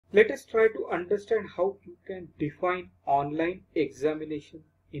Let us try to understand how you can define online examination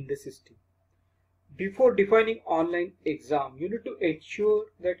in the system. Before defining online exam, you need to ensure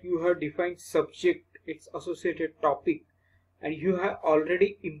that you have defined subject, its associated topic, and you have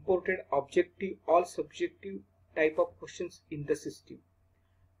already imported objective or subjective type of questions in the system.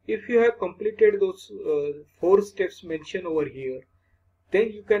 If you have completed those 4 steps mentioned over here,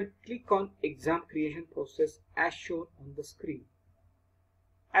 then you can click on exam creation process as shown on the screen.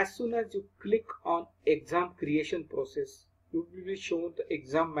 As soon as you click on exam creation process, you will be shown the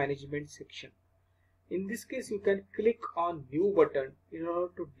exam management section. In this case, you can click on new button in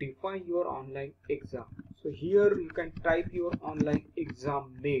order to define your online exam. So here you can type your online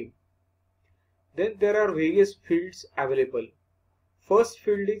exam name. Then there are various fields available. First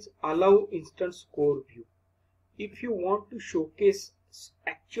field is allow instant score view. If you want to showcase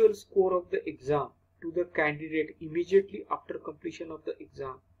actual score of the exam to the candidate immediately after completion of the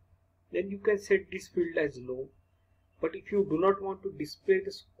exam, then you can set this field as no. But if you do not want to display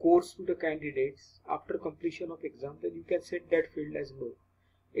the scores to the candidates after completion of exam, then you can set that field as no.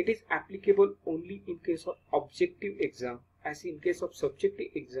 It is applicable only in case of objective exam, as in case of subjective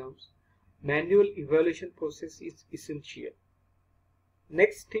exams, manual evaluation process is essential.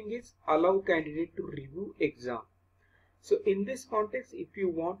 Next thing is allow candidate to review exam. So in this context, if you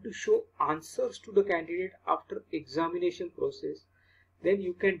want to show answers to the candidate after examination process, then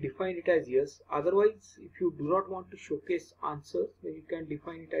you can define it as yes. Otherwise, if you do not want to showcase answers, then you can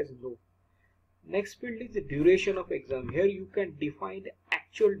define it as no. Next field is the duration of exam. Here you can define the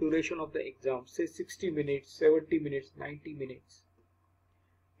actual duration of the exam, say 60 minutes, 70 minutes, 90 minutes.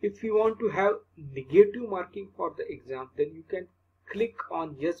 If you want to have negative marking for the exam, then you can click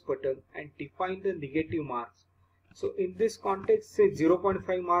on yes button and define the negative marks. So in this context, say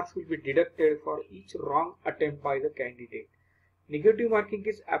 0.5 marks will be deducted for each wrong attempt by the candidate. Negative marking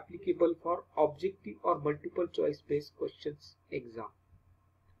is applicable for objective or multiple choice based questions exam.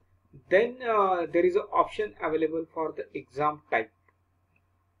 Then there is an option available for the exam type.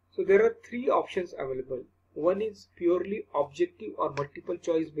 So there are 3 options available. One is purely objective or multiple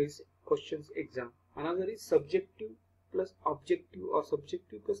choice based questions exam. Another is subjective plus objective or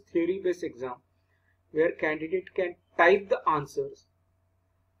subjective plus theory based exam, where candidate can type the answers,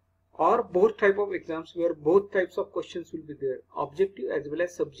 or both type of exams where both types of questions will be there, objective as well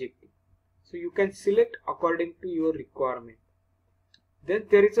as subjective. So you can select according to your requirement. Then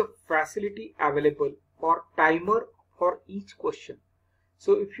there is a facility available for timer for each question.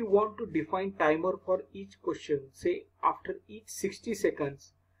 So if you want to define timer for each question, say after each 60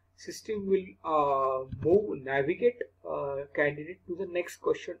 seconds, system will navigate candidate to the next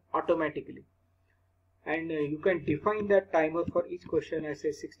question automatically. And you can define that timer for each question as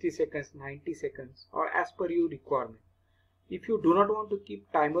say 60 seconds, 90 seconds, or as per your requirement. If you do not want to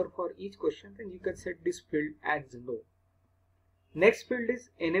keep timer for each question, then you can set this field as no. Next field is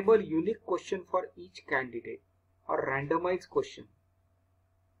enable unique question for each candidate or randomized question.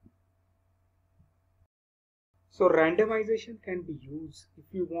 So randomization can be used if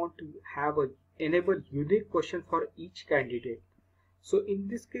you want to have a enable unique question for each candidate. So in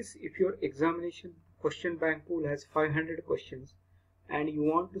this case, if your examination question bank pool has 500 questions and you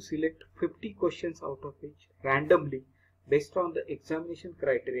want to select 50 questions out of which randomly based on the examination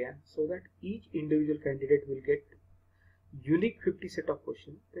criteria, so that each individual candidate will get unique 50 set of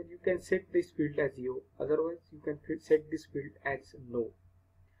questions, then you can set this field as yes. Otherwise, you can set this field as no.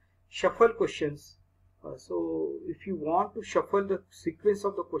 Shuffle questions. So if you want to shuffle the sequence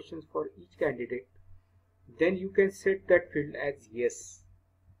of the questions for each candidate, then you can set that field as yes.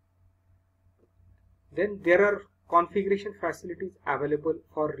 Then there are configuration facilities available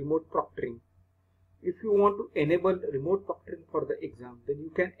for remote proctoring. If you want to enable remote proctoring for the exam, then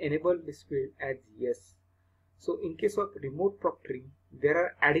you can enable this field as yes. So in case of remote proctoring, there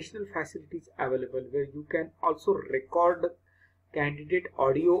are additional facilities available where you can also record the candidate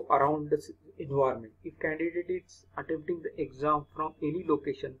audio around the environment. If candidate is attempting the exam from any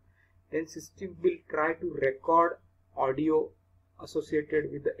location, then system will try to record audio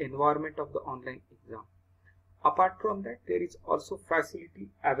associated with the environment of the online exam. Apart from that, there is also facility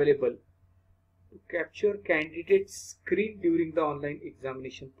available to capture candidate's screen during the online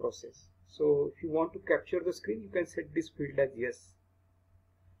examination process. So if you want to capture the screen, you can set this field as yes.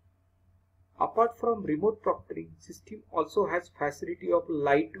 Apart from remote proctoring, system also has facility of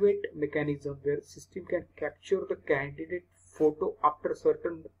lightweight mechanism where system can capture the candidate photo after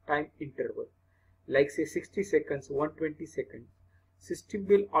certain time interval, like say 60 seconds, 120 seconds. System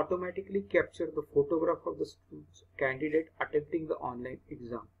will automatically capture the photograph of the candidate attempting the online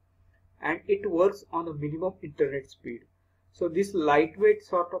exam, and it works on a minimum internet speed. So this lightweight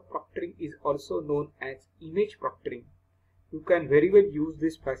sort of proctoring is also known as image proctoring. You can very well use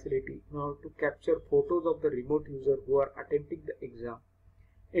this facility in order to capture photos of the remote user who are attempting the exam.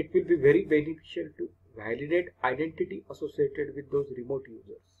 It will be very beneficial to validate identity associated with those remote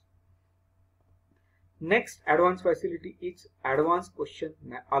users. Next advanced facility is advanced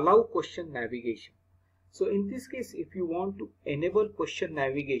allow question navigation. So in this case, if you want to enable question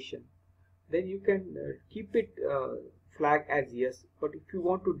navigation, then you can keep it flag as yes. But if you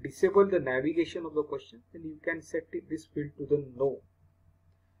want to disable the navigation of the question, then you can set this field to the no.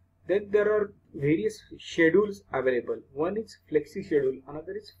 Then there are various schedules available. One is flexi schedule,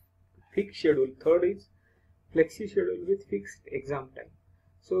 another is fixed schedule, third is flexi schedule with fixed exam time.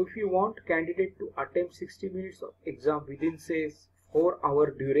 So if you want candidate to attempt 60 minutes of exam within say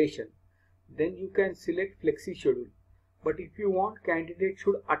 4-hour duration, then you can select flexi schedule. But if you want candidate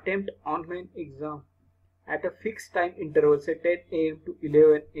should attempt online exam at a fixed time interval, say 10 a.m. to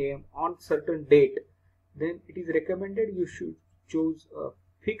 11 a.m. on certain date, then it is recommended you should choose a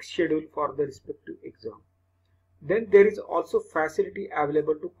fixed schedule for the respective exam. Then there is also facility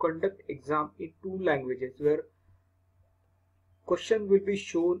available to conduct exam in 2 languages, where question will be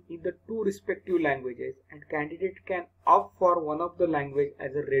shown in the 2 respective languages and candidate can opt for one of the language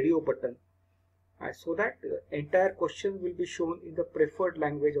as a radio button, so that entire question will be shown in the preferred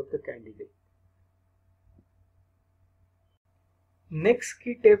language of the candidate. Next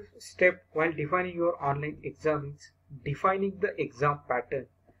key step while defining your online exam is defining the exam pattern,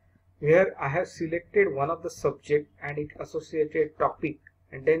 where I have selected one of the subject and its associated topic,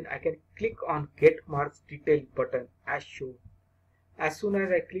 and then I can click on Get Marks Detail button as shown. As soon as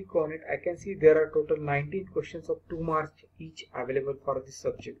I click on it, I can see there are total 19 questions of 2 marks each available for this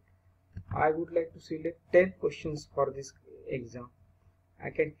subject. I would like to select 10 questions for this exam. I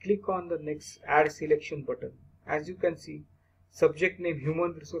can click on the next Add Selection button. As you can see, subject name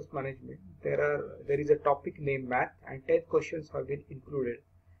Human Resource Management. There is a topic name Math and 10 questions have been included.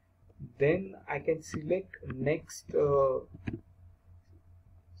 Then I can select next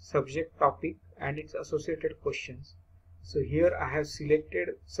subject topic and its associated questions. So here I have selected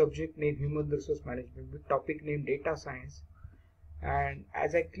subject name Human Resource Management with topic name Data Science, and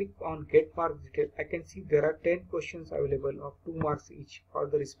as I click on Get Marks Detail, I can see there are 10 questions available of 2 marks each for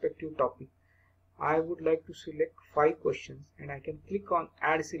the respective topic. I would like to select 5 questions and I can click on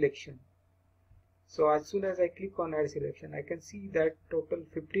Add Selection. So as soon as I click on Add Selection, I can see that total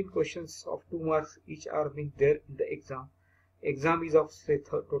 15 questions of 2 marks each are being there in the exam. Exam is of say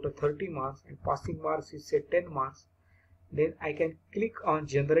total 30 marks and passing marks is say 10 marks. Then I can click on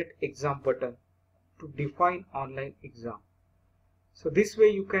Generate Exam button to define online exam. So this way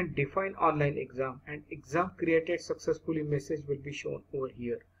you can define online exam and exam created successfully message will be shown over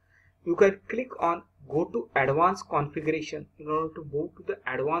here. You can click on Go to Advanced Configuration in order to move to the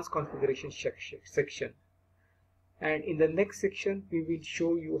Advanced Configuration section. And in the next section, we will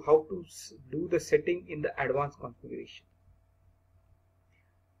show you how to do the setting in the Advanced Configuration.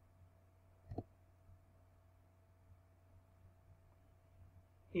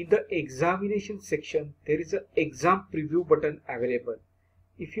 In the examination section, there is an exam preview button available.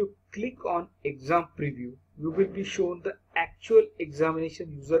 If you click on exam preview, you will be shown the actual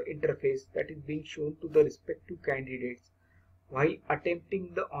examination user interface that is being shown to the respective candidates while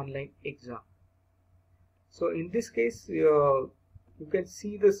attempting the online exam. So in this case, you can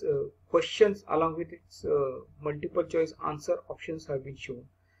see this questions along with its multiple choice answer options have been shown.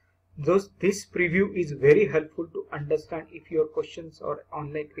 Thus, this preview is very helpful to understand if your questions or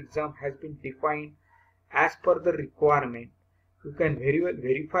online exam has been defined as per the requirement. You can very well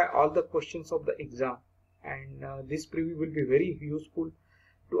verify all the questions of the exam, and this preview will be very useful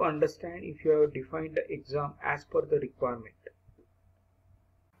to understand if you have defined the exam as per the requirement.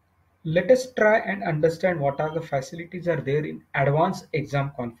 Let us try and understand what are the facilities are there in advanced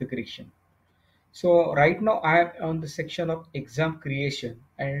exam configuration. So right now I am on the section of exam creation,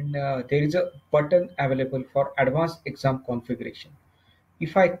 and there is a button available for advanced exam configuration.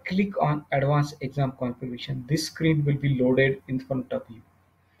 If I click on advanced exam configuration, this screen will be loaded in front of you,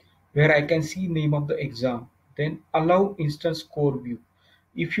 where I can see name of the exam, then allow instant score view.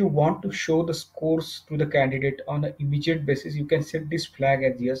 If you want to show the scores to the candidate on an immediate basis, you can set this flag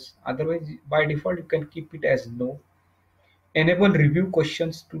as yes. Otherwise, by default, you can keep it as no. Enable review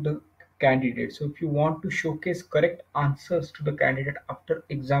questions to the candidate. So if you want to showcase correct answers to the candidate after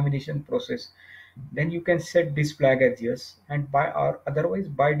examination process, then you can set this flag as yes, and otherwise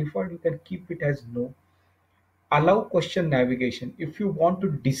by default you can keep it as no. Allow question navigation. If you want to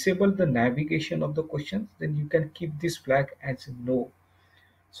disable the navigation of the questions, then you can keep this flag as no.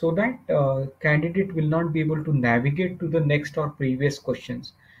 so that candidate will not be able to navigate to the next or previous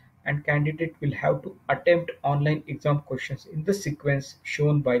questions, and candidate will have to attempt online exam questions in the sequence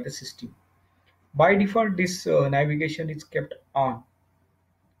shown by the system. By default, this navigation is kept on.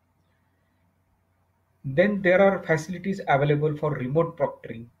 Then there are facilities available for remote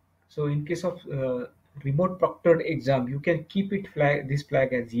proctoring. So in case of remote proctored exam, you can keep this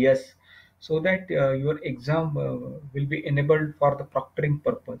flag as yes, so that your exam will be enabled for the proctoring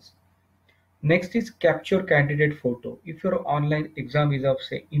purpose. Next is capture candidate photo. If your online exam is of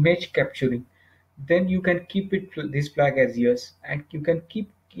say image capturing, then you can keep this flag as yes, and you can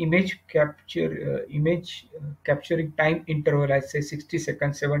keep image capturing time interval as say 60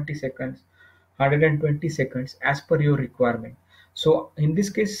 seconds, 70 seconds, 120 seconds as per your requirement. So in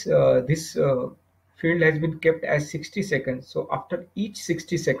this case, this field has been kept as 60 seconds. So after each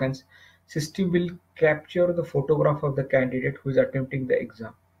 60 seconds, system will capture the photograph of the candidate who is attempting the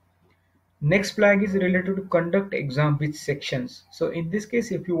exam. Next flag is related to conduct exam with sections. So in this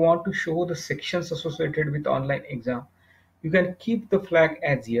case, if you want to show the sections associated with online exam, you can keep the flag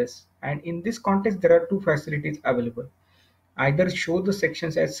as yes. And in this context, there are two facilities available. Either show the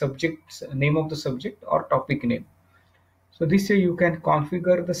sections as subjects, name of the subject, or topic name. So this way you can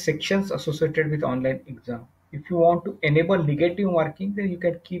configure the sections associated with online exam. If you want to enable negative marking, then you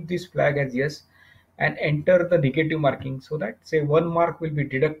can keep this flag as yes and enter the negative marking, so that say 1 mark will be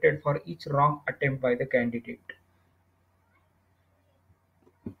deducted for each wrong attempt by the candidate.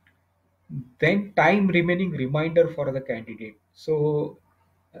 Then time remaining reminder for the candidate. So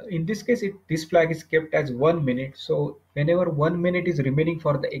in this case, this flag is kept as 1 minute. So whenever 1 minute is remaining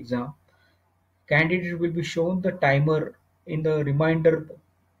for the exam, candidate will be shown the timer in the reminder.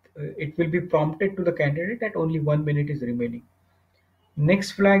 It will be prompted to the candidate that only 1 minute is remaining.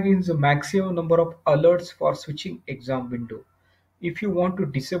 Next flag is the maximum number of alerts for switching exam window. If you want to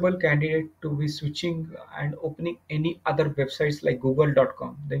disable candidate to be switching and opening any other websites like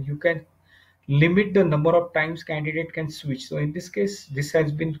google.com, then you can limit the number of times candidate can switch. So in this case, this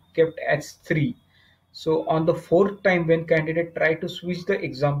has been kept as 3. So on the fourth time when candidate try to switch the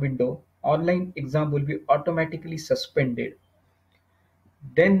exam window, online exam will be automatically suspended.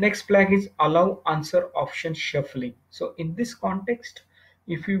 Then next flag is allow answer option shuffling. So in this context,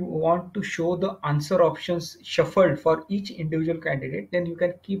 if you want to show the answer options shuffled for each individual candidate, then you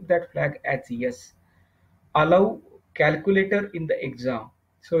can keep that flag as yes. Allow calculator in the exam.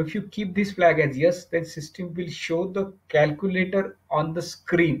 So if you keep this flag as yes, then system will show the calculator on the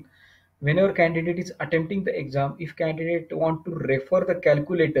screen whenever candidate is attempting the exam. If candidate want to refer the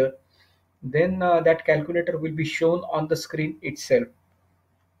calculator, then that calculator will be shown on the screen itself.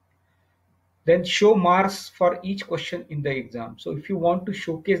 Then show marks for each question in the exam. So if you want to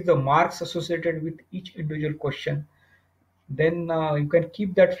showcase the marks associated with each individual question, then you can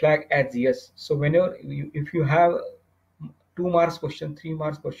keep that flag as yes. So whenever if you have 2 marks question, 3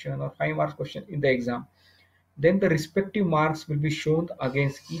 marks question, or 5 marks question in the exam, then the respective marks will be shown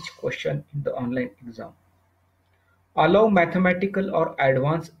against each question in the online exam. Allow mathematical or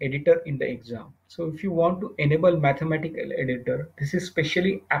advanced editor in the exam. So if you want to enable mathematical editor, this is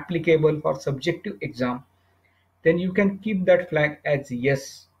specially applicable for subjective exam, then you can keep that flag as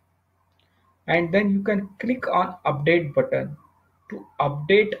yes. And then you can click on update button to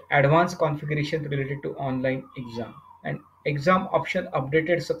update advanced configuration related to online exam, and exam option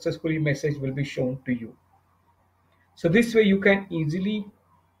updated successfully message will be shown to you. So this way you can easily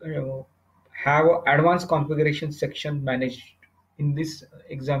uh, have a advanced configuration section managed in this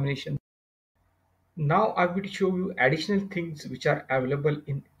examination. Now I will show you additional things which are available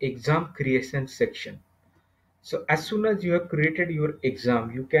in exam creation section. So as soon as you have created your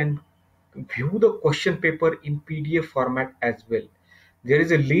exam, you can view the question paper in PDF format as well. There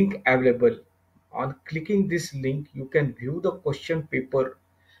is a link available. On clicking this link, you can view the question paper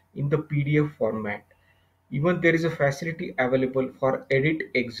in the PDF format. Even there is a facility available for edit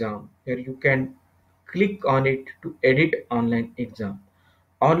exam, where you can click on it to edit online exam.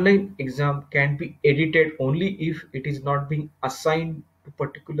 Online exam can be edited only if it is not being assigned to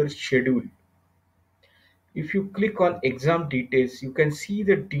particular schedule. If you click on exam details, you can see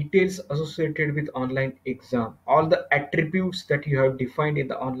the details associated with online exam, all the attributes that you have defined in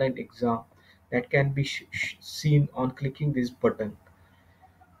the online exam that can be seen on clicking this button.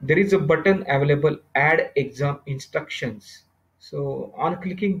 There is a button available, add exam instructions. So on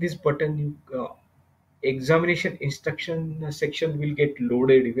clicking this button, examination instruction section will get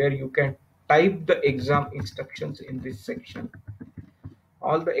loaded, where you can type the exam instructions in this section.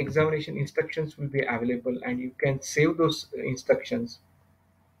 All the examination instructions will be available, and you can save those instructions.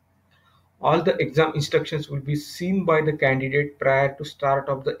 All the exam instructions will be seen by the candidate prior to start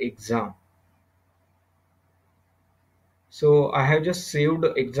of the exam. So I have just saved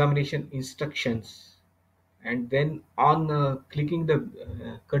the examination instructions, and then on clicking the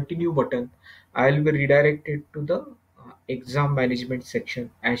continue button, I will be redirected to the exam management section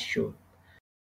as shown.